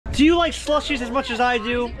Do you like slushies as much as I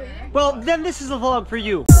do? Well, then this is a vlog for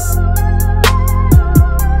you.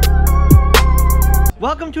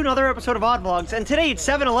 Welcome to another episode of Odd Vlogs, and today it's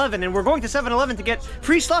 7-Eleven, and we're going to 7-Eleven to get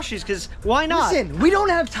free slushies, because why not? Listen, we don't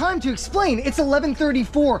have time to explain. It's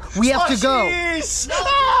 11:34. We have to go. It's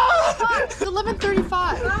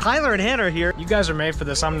 11:35. Tyler and Hannah are here. You guys are made for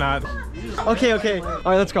this, I'm not. Okay. All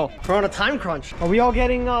right, let's go. We're on a time crunch. Are we all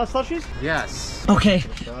getting slushies? Yes. Okay,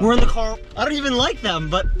 we're in the car. I don't even like them,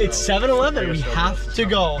 but it's 7-Eleven. We have to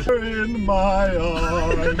go. In my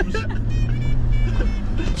arms.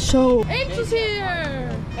 So, Apes is here!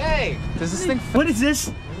 Hey, does this thing? What is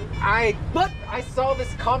this? What? I saw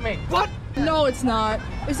this coming. What? No, it's not.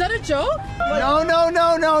 Is that a joke?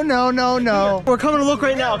 No. We're coming to look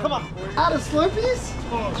right now. Come on. Out of Slurpees?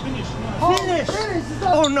 Finish.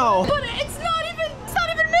 Oh no. But it's not even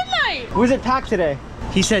midnight! Was it packed today?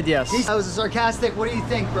 He said yes. That was a sarcastic. What do you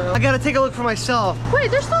think, bro? I gotta take a look for myself.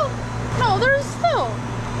 Wait, there's still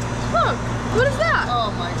look, what is that?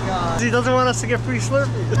 Oh my god. He doesn't want us to get free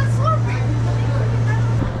Slurpees. That's Slurpee.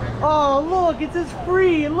 Oh, look, it says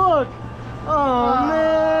free, look. Oh,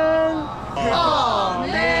 man. Oh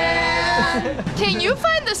man. Can you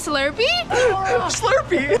find the Slurpee?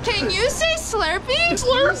 Slurpee. Can you say Slurpee?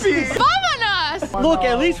 Slurpee. Vámonos! Look,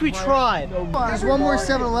 at least we tried. There's one more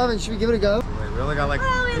 7-Eleven. Should we give it a go? We only got like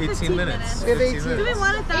 18 minutes. We have 18 Do we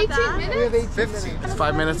want it that 18 We have minutes? 18 15. It's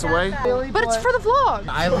 5 minutes away. But it's for the vlog.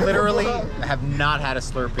 I literally have not had a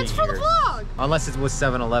Slurpee It's for the years. vlog. Unless it was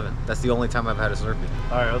 7-Eleven. That's the only time I've had a Slurpee.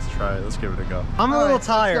 All right, let's try it. Let's give it a go. I'm a little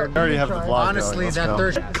tired. I already have the vlog Honestly, going. Let's that go.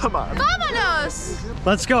 Thursday. Come on. Vámonos!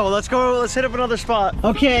 Let's go. Let's hit up another spot.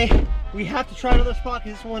 Okay, we have to try another spot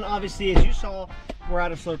because this one, obviously, as you saw, we're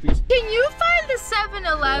out of Slurpees. Can you find the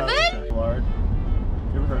 7-Eleven? Lard.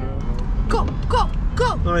 You ever heard of it? Go!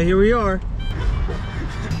 All right, here we are.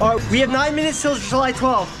 All right, we have 9 minutes till July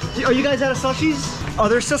 12th. Are you guys out of slushies? Are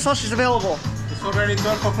there still slushies available? It's already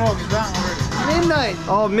 12 o'clock. It's done already. Midnight.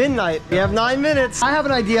 Oh, midnight. We have 9 minutes. I have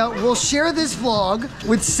an idea. We'll share this vlog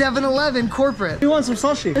with 7-Eleven corporate. We want some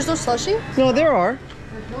slushie. There's no slushie? No, there are.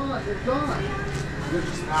 They're gone. They're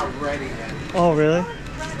just not ready yet. Oh, really?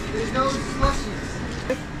 There's no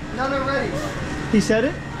slushies. None are ready. He said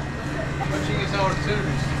it?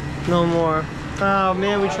 No more. Oh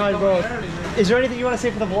man, we tried both. Is there anything you want to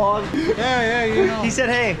say for the vlog? Yeah, you know. He said,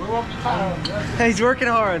 hey. He's working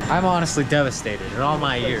hard. I'm honestly devastated in all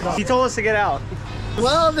my years. He told us to get out.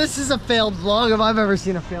 Well, this is a failed vlog if I've ever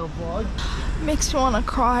seen a failed vlog. Makes me want to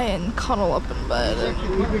cry and cuddle up in bed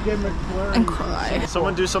and cry.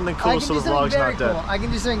 Someone do something I cool can so do the something vlog's very not dead. cool. I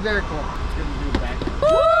can do something very cool.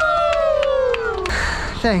 Woo!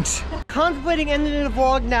 Thanks. Contemplating ending the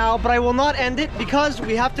vlog now, but I will not end it because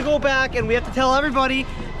we have to go back and we have to tell everybody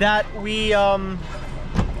that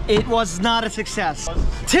it was not a success.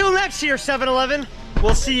 Till next year, 7-Eleven,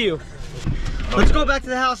 we'll see you. Let's go back to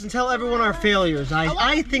the house and tell everyone our failures.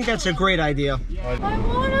 I think that's a great idea. I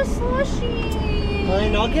want a slushie.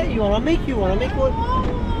 Fine, I'll get you one. I'll make you one.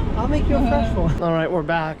 I'll make you a fresh one. All right, we're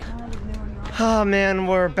back. Oh man,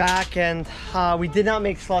 we're back and we did not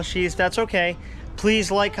make slushies. That's okay.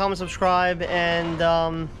 Please like, comment, subscribe, and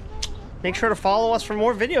make sure to follow us for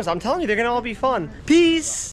more videos. I'm telling you, they're gonna all be fun. Peace!